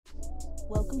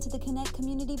Welcome to the Connect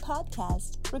Community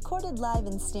Podcast, recorded live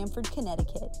in Stamford,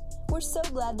 Connecticut. We're so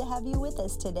glad to have you with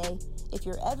us today. If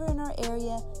you're ever in our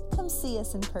area, come see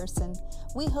us in person.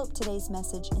 We hope today's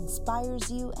message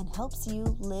inspires you and helps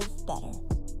you live better.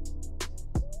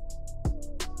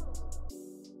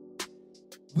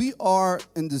 We are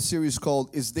in the series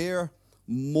called Is There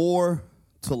More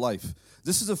to Life?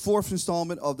 This is the fourth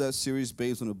installment of that series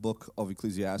based on the book of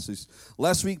Ecclesiastes.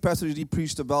 Last week, Pastor D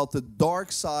preached about the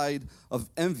dark side of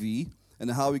envy and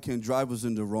how it can drive us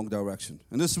in the wrong direction.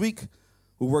 And this week,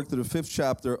 we worked through the fifth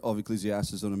chapter of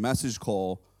Ecclesiastes on a message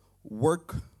called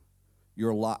Work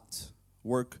Your Lot.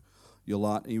 Work Your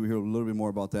Lot. And you will hear a little bit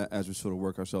more about that as we sort of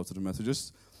work ourselves to the message.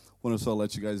 Just want to sort of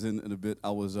let you guys in a bit.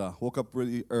 I was woke up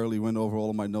really early, went over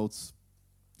all of my notes.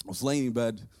 I was laying in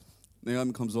bed.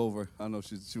 Naomi comes over. I don't know if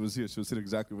she was here. She was sitting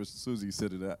exactly where Susie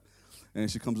sitting at.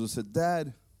 And she comes over and said,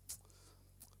 Dad,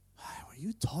 when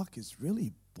you talk, it's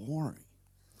really boring.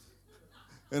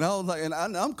 And I was like, and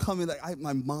I'm coming, like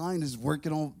my mind is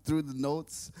working on through the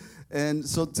notes. And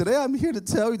so today I'm here to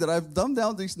tell you that I've dumbed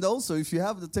down these notes, so if you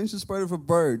have the attention span of a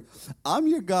bird, I'm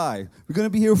your guy. We're going to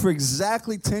be here for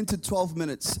exactly 10 to 12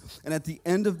 minutes. And at the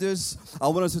end of this, I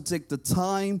want us to take the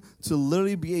time to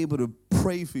literally be able to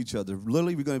pray for each other.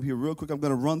 Literally, we're going to be here real quick. I'm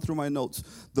going to run through my notes.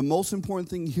 The most important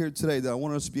thing here today that I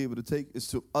want us to be able to take is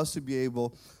to us to be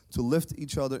able to lift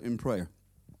each other in prayer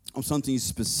on something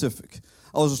specific.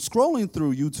 I was scrolling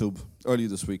through YouTube earlier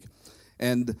this week,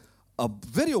 and a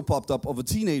video popped up of a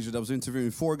teenager that was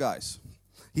interviewing four guys.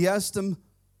 He asked them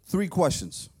three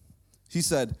questions. He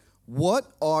said, what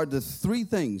are the three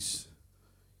things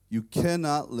you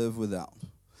cannot live without?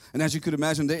 And as you could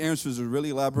imagine, their answers were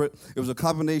really elaborate. It was a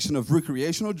combination of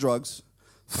recreational drugs,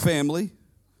 family,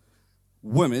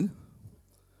 women.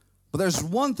 But there's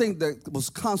one thing that was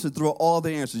constant throughout all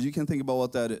the answers. You can think about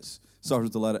what that is. It starts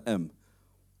with the letter M.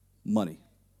 Money.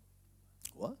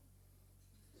 What?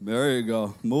 There you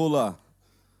go. Moolah.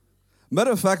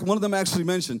 Matter of fact, one of them actually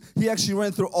mentioned, he actually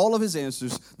ran through all of his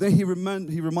answers. Then he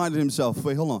reminded himself,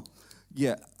 wait, hold on.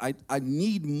 Yeah, I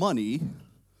need money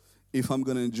if I'm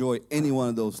going to enjoy any one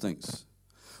of those things.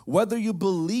 Whether you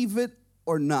believe it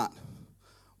or not,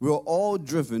 we're all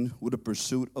driven with the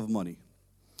pursuit of money.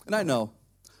 And I know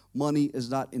money is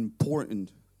not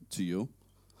important to you,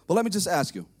 but let me just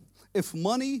ask you, if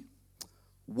money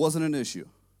wasn't an issue,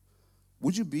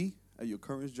 would you be at your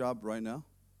current job right now?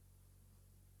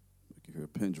 I can hear a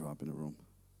pin drop in the room.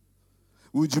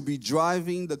 Would you be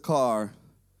driving the car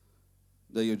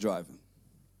that you're driving?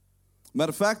 Matter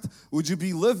of fact, would you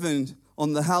be living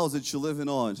on the house that you're living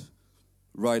on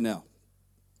right now?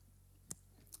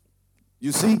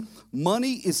 You see,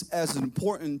 money is as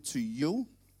important to you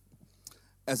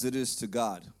as it is to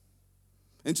God.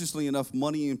 Interestingly enough,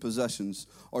 money and possessions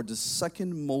are the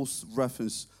second most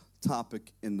referenced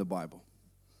topic in the Bible.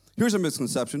 Here's a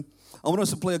misconception. I want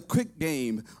us to play a quick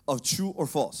game of true or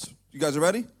false. You guys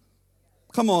ready?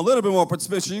 Come on, a little bit more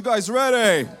participation. You guys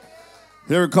ready?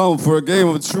 Here it comes for a game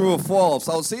of true or false.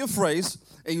 I'll say a phrase,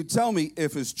 and you tell me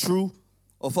if it's true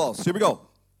or false. Here we go.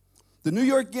 The New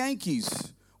York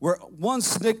Yankees were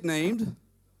once nicknamed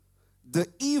the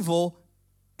Evil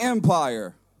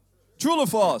Empire. True or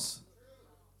false?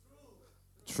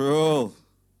 True.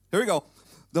 Here we go.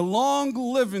 The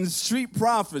long-living street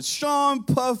prophet, Sean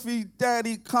Puffy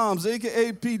Daddy Combs,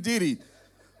 a.k.a. P. Diddy,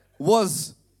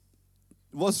 was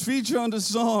featured on the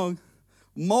song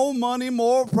More Money,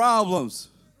 More Problems.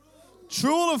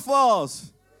 True or false?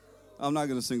 I'm not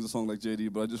going to sing the song like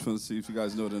JD, but I just want to see if you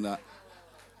guys know it or not.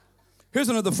 Here's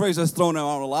another phrase that's thrown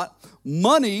around a lot.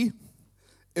 Money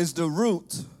is the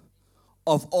root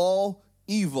of all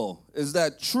evil. Is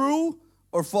that true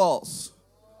or false?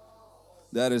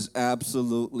 That is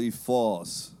absolutely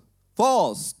false.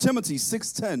 False. Timothy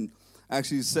 6:10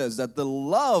 actually says that the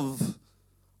love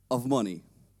of money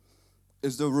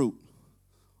is the root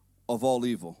of all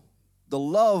evil. The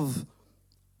love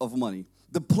of money.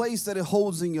 The place that it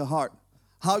holds in your heart.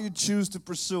 How you choose to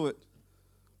pursue it.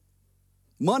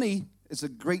 Money is a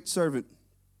great servant,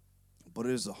 but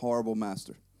it is a horrible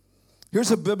master.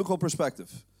 Here's a biblical perspective.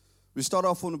 We start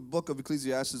off on the book of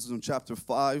Ecclesiastes in chapter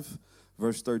 5,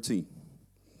 verse 13.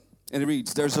 And it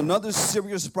reads, there's another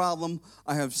serious problem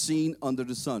I have seen under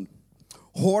the sun.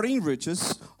 Hoarding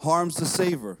riches harms the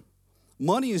saver.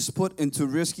 Money is put into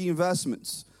risky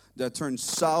investments that turn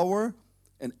sour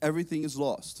and everything is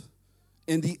lost.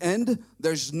 In the end,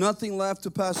 there's nothing left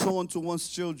to pass on to one's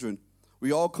children.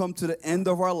 We all come to the end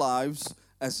of our lives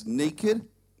as naked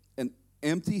and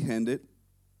empty-handed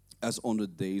as on the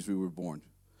days we were born.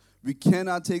 We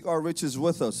cannot take our riches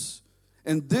with us.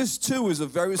 And this, too, is a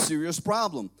very serious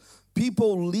problem.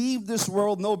 People leave this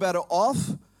world no better off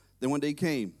than when they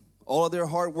came. All of their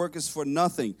hard work is for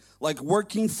nothing, like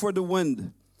working for the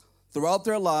wind. Throughout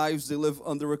their lives, they live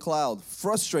under a cloud,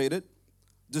 frustrated,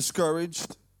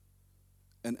 discouraged,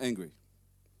 and angry.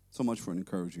 So much for an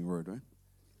encouraging word, right?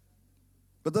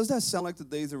 But does that sound like the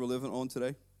days that we're living on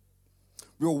today?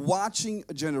 We're watching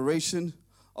a generation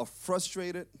of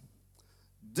frustrated,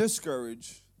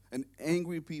 discouraged, and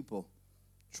angry people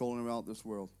trolling around this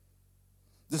world.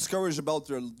 Discouraged about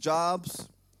their jobs,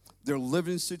 their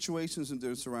living situations, and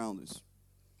their surroundings.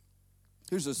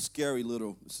 Here's a scary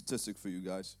little statistic for you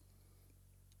guys.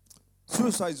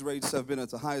 Suicide rates have been at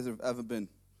the highest they've ever been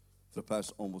for the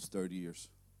past almost 30 years.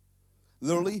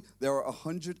 Literally, there are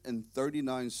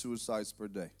 139 suicides per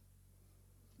day.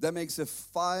 That makes it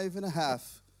 5.5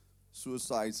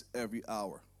 suicides every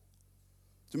hour.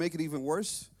 To make it even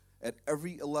worse, at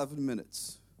every 11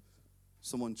 minutes,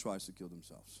 someone tries to kill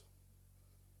themselves.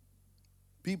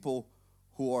 People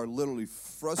who are literally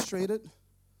frustrated,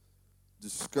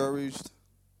 discouraged,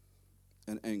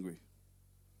 and angry.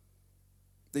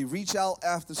 They reach out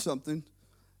after something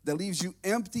that leaves you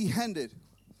empty-handed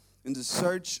in the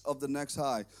search of the next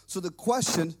high. So the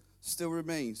question still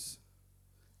remains,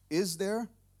 is there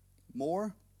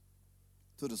more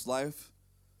to this life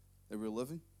that we're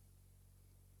living?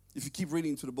 If you keep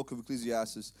reading to the book of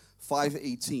Ecclesiastes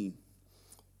 5:18,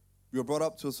 we are brought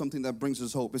up to something that brings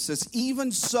us hope. It says,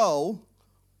 even so,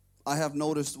 I have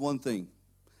noticed one thing.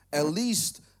 At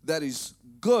least that is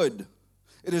good.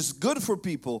 It is good for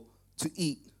people to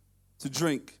eat, to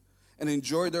drink, and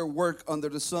enjoy their work under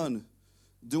the sun,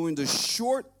 during the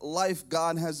short life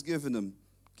God has given them.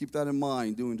 Keep that in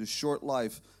mind, during the short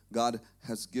life God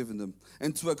has given them.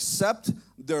 And to accept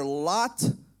their lot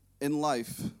in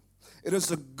life. It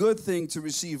is a good thing to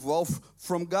receive wealth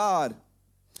from God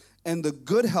and the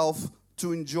good health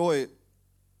to enjoy it.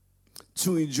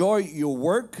 To enjoy your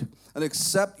work and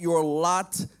accept your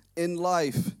lot in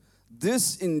life.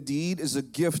 This indeed is a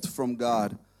gift from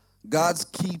God. God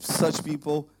keeps such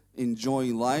people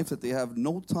enjoying life that they have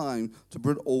no time to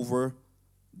brood over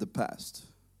the past.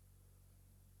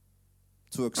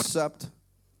 To accept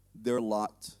their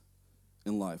lot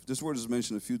in life. This word is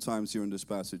mentioned a few times here in this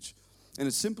passage. And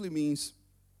it simply means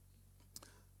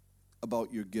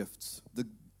about your gifts. The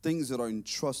things that are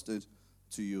entrusted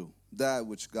to you. That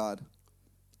which God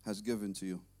has given to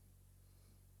you.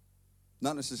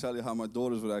 Not necessarily how my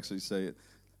daughters would actually say it.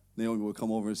 Naomi would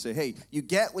come over and say, hey, you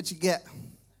get what you get.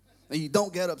 And you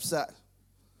don't get upset.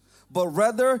 But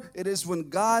rather, it is when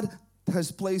God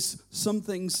has placed some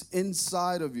things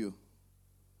inside of you.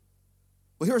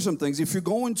 Well, here are some things. If you're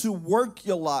going to work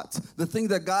your lot, the thing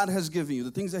that God has given you,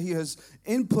 the things that He has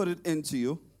inputted into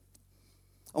you,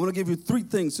 I want to give you 3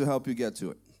 things to help you get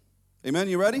to it. Amen?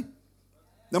 You ready?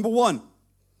 Number 1,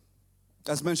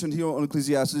 as mentioned here on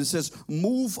Ecclesiastes, it says,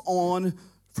 move on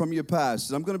from your past.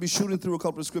 And I'm going to be shooting through a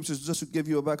couple of scriptures just to give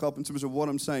you a backup in terms of what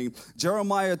I'm saying.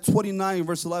 Jeremiah 29,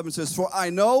 verse 11 says, for I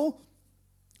know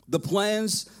the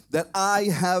plans that I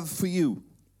have for you.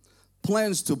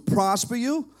 Plans to prosper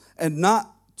you and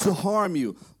not to harm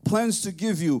you. Plans to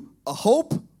give you a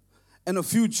hope and a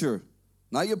future.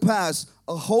 Not your past,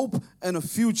 a hope and a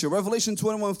future. Revelation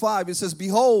 21:5, it says,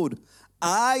 behold,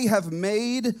 I have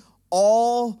made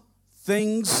all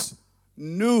things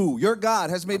new. Your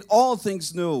God has made all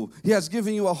things new. He has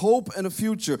given you a hope and a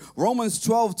future. Romans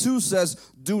 12:2 says,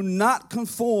 do not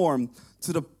conform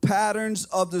to the patterns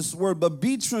of this world, but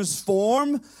be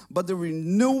transformed by the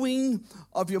renewing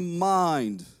of your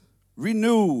mind.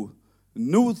 Renew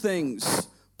new things.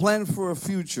 Plan for a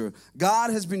future.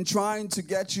 God has been trying to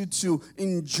get you to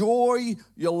enjoy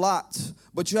your lot,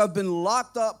 but you have been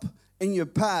locked up in your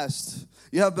past.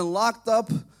 You have been locked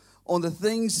up on the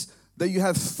things that you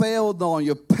have failed on,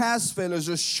 your past failures,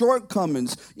 your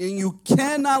shortcomings, and you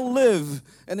cannot live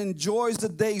and enjoy the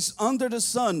days under the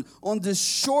sun on this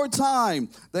short time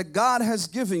that God has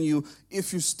given you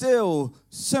if you're still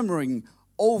simmering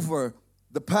over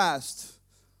the past,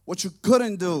 what you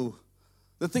couldn't do,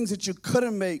 the things that you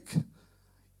couldn't make,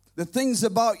 the things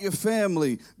about your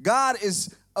family. God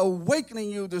is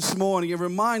awakening you this morning and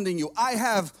reminding you, I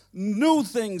have new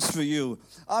things for you.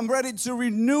 I'm ready to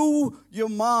renew your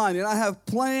mind, and I have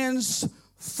plans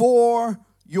for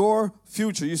your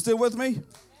future. You still with me?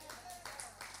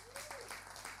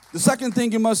 The second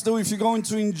thing you must do if you're going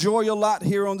to enjoy your lot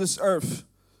here on this earth,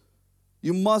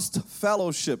 you must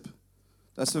fellowship.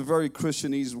 That's a very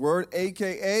Christianese word,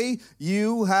 a.k.a.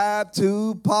 you have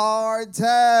to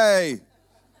party.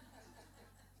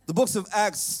 The books of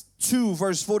Acts 2,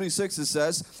 verse 46, it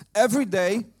says, every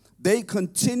day they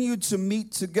continued to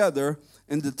meet together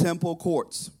in the temple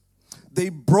courts, They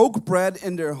broke bread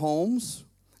in their homes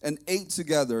and ate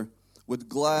together with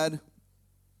glad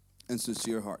and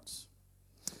sincere hearts.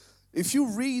 If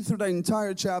you read through the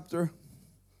entire chapter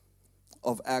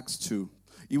of Acts 2,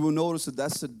 you will notice that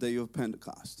that's the day of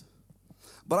Pentecost.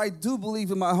 But I do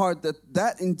believe in my heart that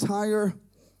that entire,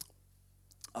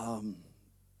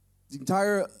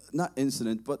 not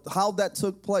incident, but how that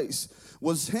took place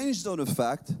was hinged on the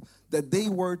fact that they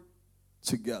were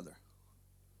together.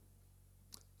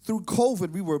 Through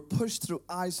COVID, we were pushed through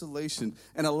isolation.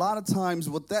 And a lot of times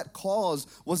what that caused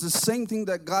was the same thing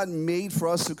that God made for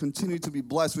us to continue to be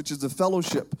blessed, which is the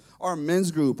fellowship, our men's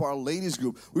group, our ladies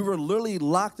group. We were literally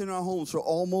locked in our homes for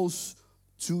almost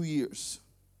 2 years.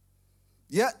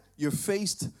 Yet, you're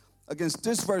faced against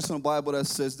this verse in the Bible that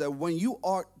says that when you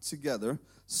are together,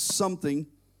 something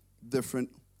different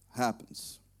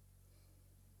happens.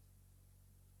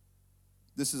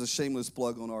 This is a shameless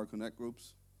plug on our Connect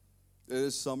groups. It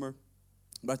is summer,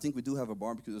 but I think we do have a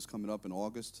barbecue that's coming up in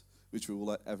August, which we will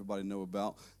let everybody know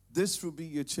about. This will be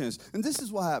your chance. And this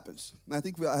is what happens. And I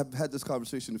think I have had this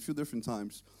conversation a few different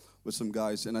times with some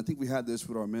guys, and I think we had this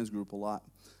with our men's group a lot,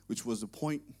 which was the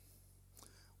point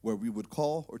where we would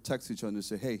call or text each other and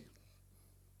say, hey,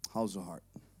 how's the heart?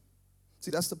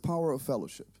 See, that's the power of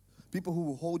fellowship. People who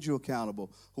will hold you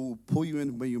accountable, who will pull you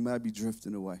in when you might be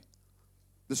drifting away.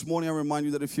 This morning, I remind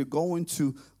you that if you're going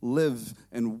to live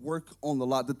and work on the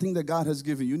lot, the thing that God has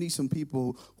given, you need some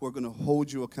people who are going to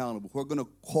hold you accountable, who are going to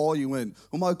call you in,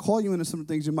 who might call you into some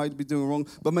things you might be doing wrong,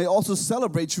 but may also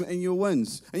celebrate you in your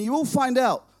wins. And you will find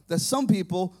out that some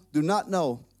people do not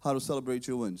know how to celebrate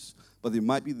your wins, but they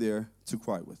might be there to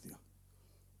cry with you.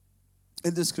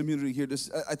 In this community here,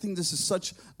 I think this is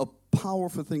such a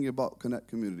powerful thing about Connect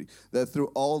Community, that through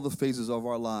all the phases of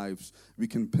our lives, we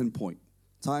can pinpoint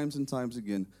times and times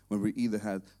again when we either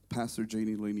had Pastor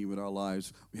Janie Laney with our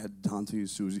lives, we had Dante and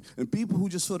Susie, and people who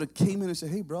just sort of came in and said,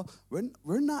 hey, bro,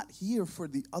 we're not here for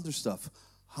the other stuff.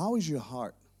 How is your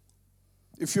heart?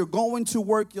 If you're going to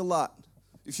work your lot,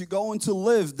 if you're going to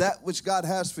live that which God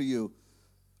has for you,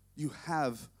 you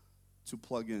have to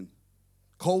plug in.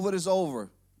 COVID is over.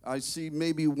 I see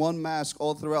maybe one mask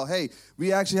all throughout. Hey,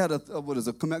 we actually had a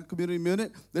community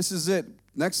minute. This is it.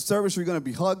 Next service, we're going to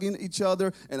be hugging each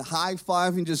other and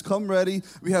high-fiving. Just come ready.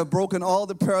 We have broken all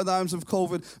the paradigms of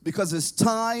COVID because it's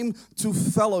time to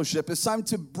fellowship. It's time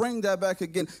to bring that back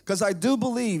again, because I do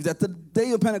believe that the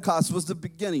day of Pentecost was the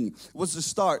beginning, was the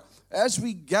start. As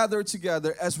we gather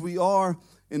together, as we are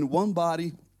in one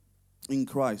body in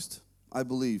Christ, I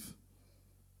believe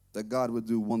that God would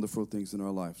do wonderful things in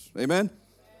our lives. Amen?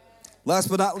 Last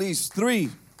but not least, 3,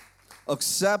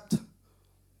 accept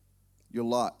your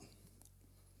lot.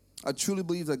 I truly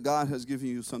believe that God has given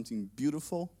you something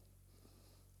beautiful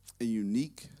and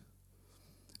unique,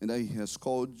 and that He has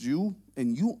called you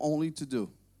and you only to do.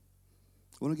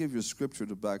 I want to give you a scripture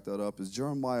to back that up. It's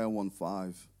Jeremiah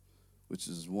 1:5, which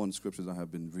is one scripture that I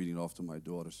have been reading off to my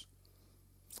daughters.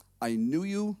 I knew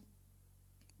you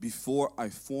before I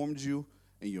formed you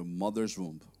in your mother's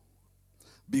womb.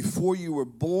 Before you were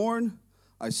born,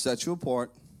 I set you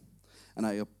apart, and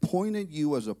I appointed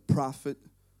you as a prophet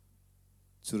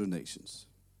to the nations.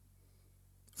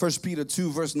 1 Peter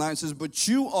 2, verse 9 says, but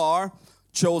you are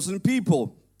chosen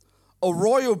people, a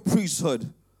royal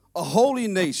priesthood, a holy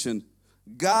nation,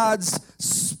 God's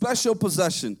special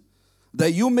possession,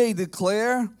 that you may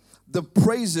declare the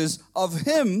praises of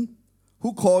Him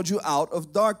who called you out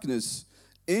of darkness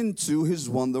into His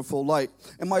wonderful light.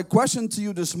 And my question to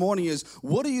you this morning is,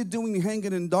 what are you doing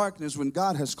hanging in darkness when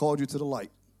God has called you to the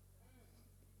light?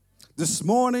 This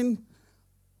morning,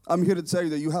 I'm here to tell you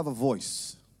that you have a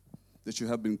voice, that you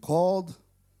have been called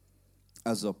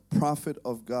as a prophet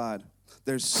of God.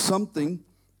 There's something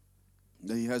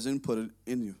that He has inputted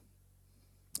in you.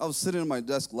 I was sitting at my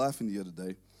desk laughing the other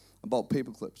day about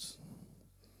paper clips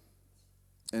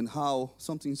and how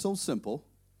something so simple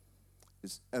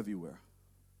is everywhere.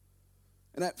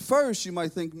 And at first, you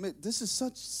might think, this is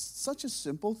such a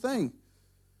simple thing.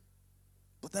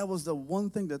 But that was the one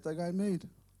thing that guy made.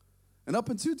 And up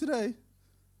until today,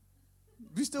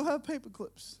 we still have paper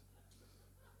clips.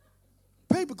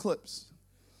 Paper clips.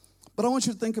 But I want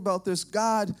you to think about this.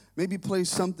 God maybe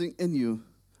placed something in you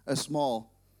as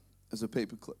small as a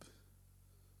paper clip.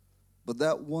 But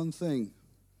that one thing,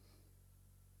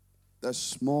 that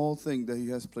small thing that He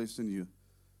has placed in you,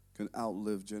 can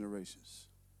outlive generations.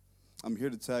 I'm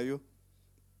here to tell you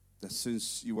that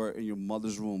since you are in your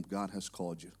mother's womb, God has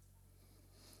called you.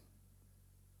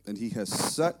 And He has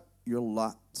set your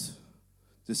lot.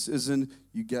 This isn't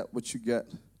you get what you get.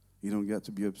 You don't get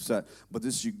to be upset. But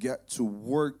this, you get to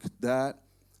work that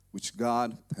which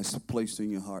God has placed in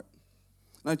your heart.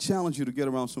 And I challenge you to get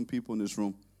around some people in this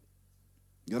room.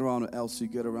 Get around an Elsie,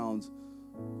 get around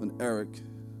an Eric.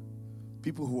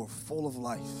 People who are full of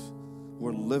life, who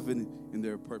are living in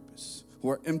their purpose, who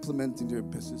are implementing their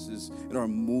businesses and are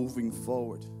moving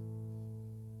forward.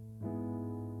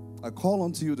 I call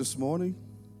unto you this morning,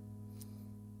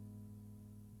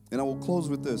 and I will close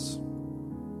with this,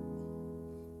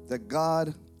 that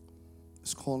God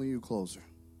is calling you closer.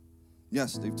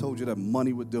 Yes, they've told you that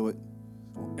money would do it,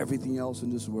 or everything else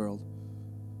in this world.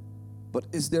 But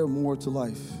is there more to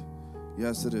life?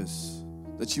 Yes, it is.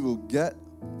 That you will get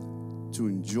to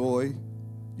enjoy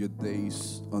your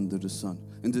days under the sun.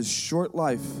 In this short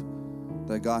life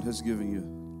that God has given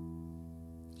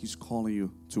you, He's calling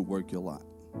you to work your lot.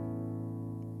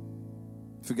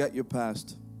 Forget your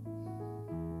past.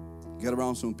 Get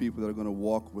around some people that are going to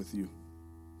walk with you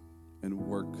and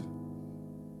work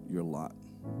your lot.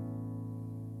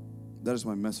 That is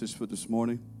my message for this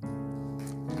morning.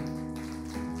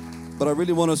 But I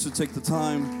really want us to take the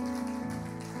time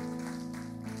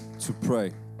to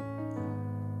pray.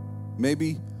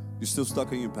 Maybe you're still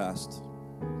stuck in your past.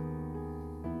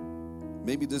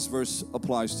 Maybe this verse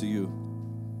applies to you,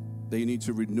 that you need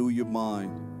to renew your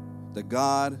mind, that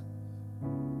God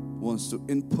wants to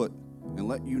input and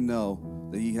let you know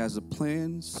that He has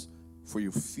plans for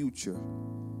your future.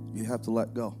 You have to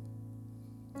let go.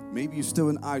 Maybe you're still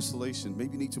in isolation.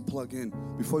 Maybe you need to plug in.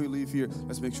 Before you leave here,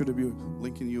 let's make sure that we're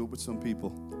linking you up with some people.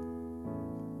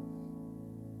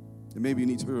 And maybe you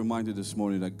need to be reminded this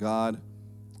morning that God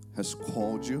has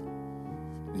called you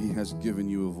and He has given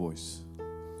you a voice.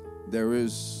 There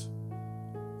is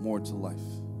more to life.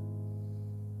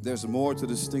 There's more to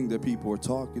this thing that people are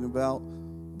talking about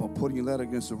putting your lead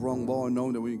against the wrong wall and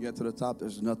knowing that when you get to the top,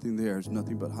 there's nothing there. There's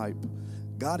nothing but hype.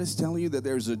 God is telling you that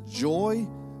there's a joy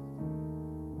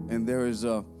and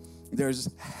there's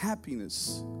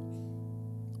happiness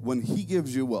when He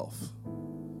gives you wealth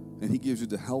and He gives you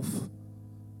the health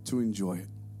to enjoy it.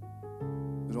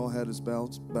 With all heads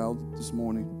bowed this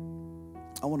morning,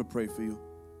 I want to pray for you.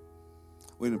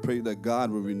 We're going to pray that God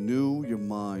will renew your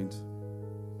mind,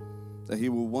 that He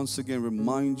will once again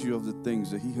remind you of the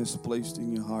things that He has placed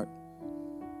in your heart,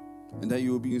 and that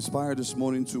you will be inspired this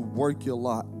morning to work your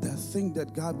lot. That thing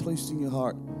that God placed in your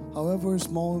heart, however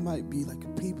small it might be, like a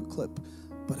paper clip,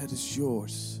 but it is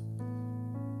yours.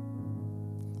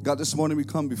 God, this morning we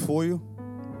come before you.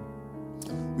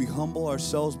 We humble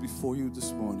ourselves before you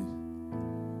this morning.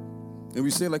 And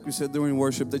we say, like we said during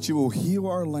worship, that you will heal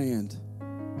our land.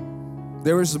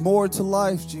 There is more to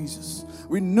life, Jesus.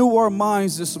 Renew our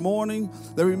minds this morning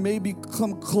that we may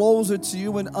become closer to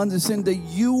you and understand that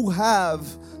you have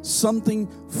something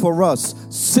for us.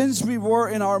 Since we were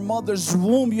in our mother's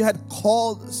womb, you had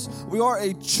called us. We are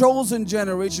a chosen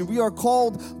generation. We are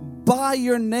called by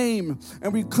your name.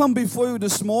 And we come before you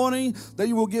this morning that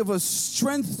you will give us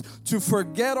strength to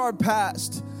forget our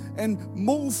past and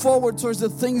move forward towards the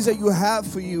things that you have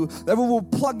for you. That we will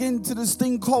plug into this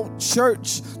thing called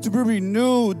church, to be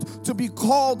renewed, to be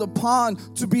called upon,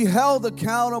 to be held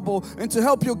accountable, and to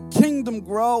help your kingdom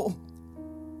grow.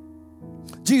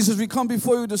 Jesus, we come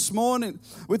before you this morning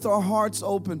with our hearts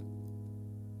open.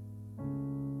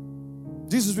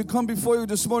 Jesus, we come before you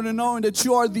this morning knowing that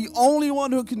you are the only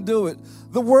one who can do it.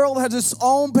 The world has its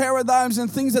own paradigms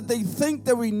and things that they think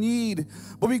that we need.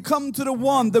 But we come to the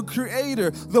one, the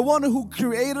Creator, the one who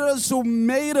created us, who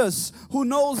made us, who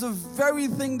knows the very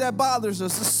thing that bothers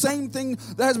us, the same thing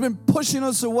that has been pushing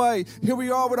us away. Here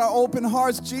we are with our open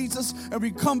hearts, Jesus, and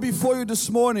we come before you this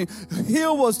morning.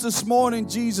 Heal us this morning,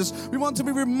 Jesus. We want to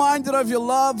be reminded of your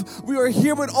love. We are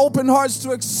here with open hearts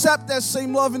to accept that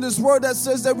same love in this word that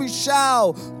says that we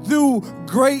shall do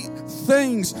great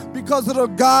things because of the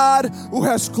God who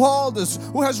has called us,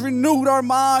 who has renewed our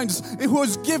minds, and who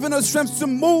has given us strength to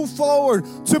move forward,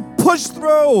 to push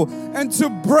through, and to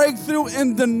break through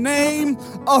in the name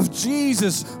of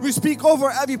Jesus. We speak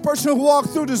over every person who walked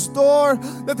through this door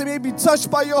that they may be touched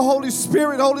by your Holy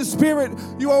Spirit. Holy Spirit,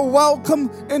 you are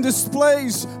welcome in this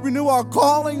place. Renew our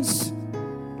callings.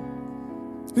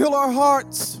 Heal our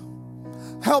hearts.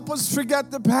 Help us forget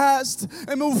the past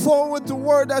and move forward with the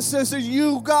word that says that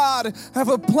you, God, have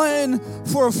a plan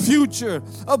for a future,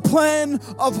 a plan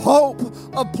of hope,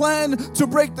 a plan to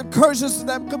break the curses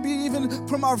that could be even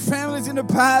from our families in the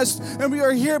past. And we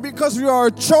are here because we are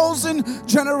a chosen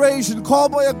generation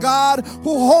called by a God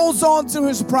who holds on to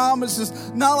his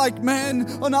promises, not like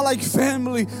men or not like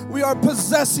family. We are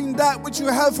possessing that which you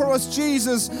have for us,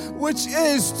 Jesus, which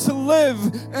is to live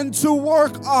and to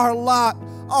work our lot,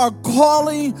 our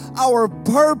calling, our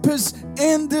purpose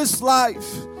in this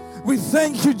life. We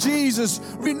thank you, Jesus.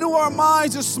 Renew our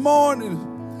minds this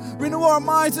morning. Renew our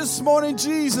minds this morning,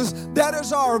 Jesus. That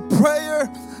is our prayer.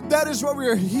 That is what we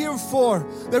are here for.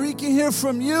 That we can hear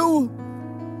from you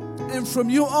and from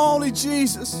you only,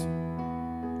 Jesus.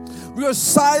 We are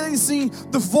silencing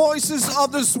the voices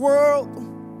of this world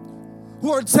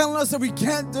who are telling us that we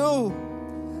can't do,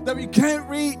 that we can't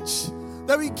reach,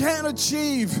 that we can't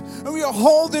achieve. And we are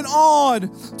holding on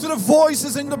to the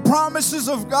voices and the promises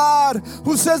of God,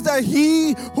 who says that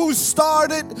He who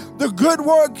started the good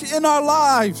work in our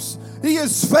lives, He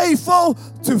is faithful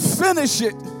to finish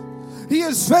it. He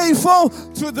is faithful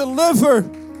to deliver.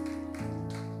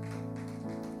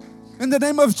 In the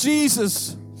name of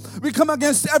Jesus, we come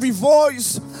against every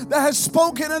voice that has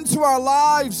spoken into our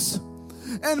lives.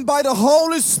 And by the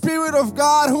Holy Spirit of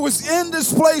God who is in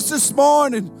this place this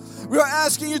morning, we are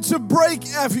asking you to break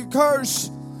every curse.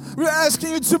 We are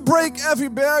asking you to break every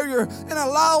barrier and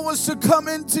allow us to come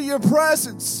into your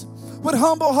presence with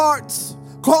humble hearts,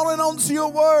 calling on to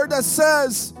your word that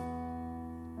says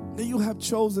that you have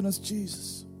chosen us,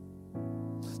 Jesus.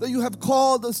 That you have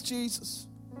called us, Jesus.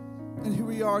 And here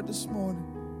we are this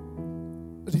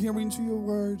morning, adhering to your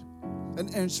word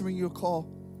and answering your call.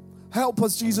 Help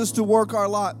us, Jesus, to work our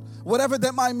lot, whatever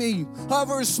that might mean,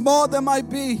 however small that might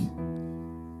be.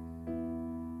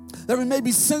 That we may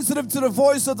be sensitive to the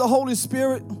voice of the Holy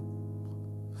Spirit.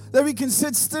 That we can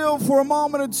sit still for a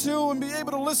moment or two and be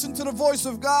able to listen to the voice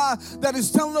of God that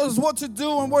is telling us what to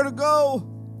do and where to go.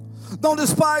 Don't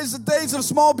despise the days of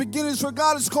small beginnings, for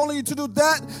God is calling you to do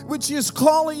that which He is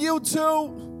calling you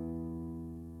to.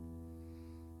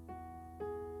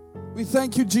 We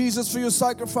thank you, Jesus, for your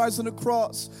sacrifice on the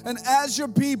cross. And as your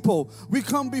people, we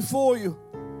come before you,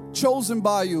 chosen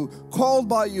by you, called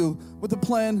by you, with a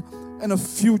plan and a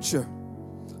future.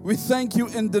 We thank you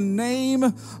in the name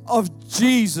of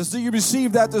Jesus. Do you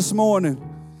receive that this morning?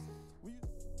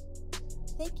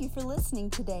 Thank you for listening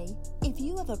today. If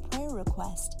you have a prayer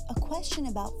request, a question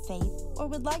about faith, or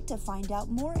would like to find out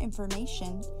more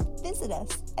information, visit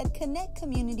us at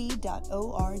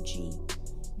connectcommunity.org.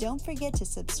 Don't forget to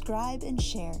subscribe and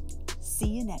share. See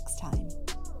you next time.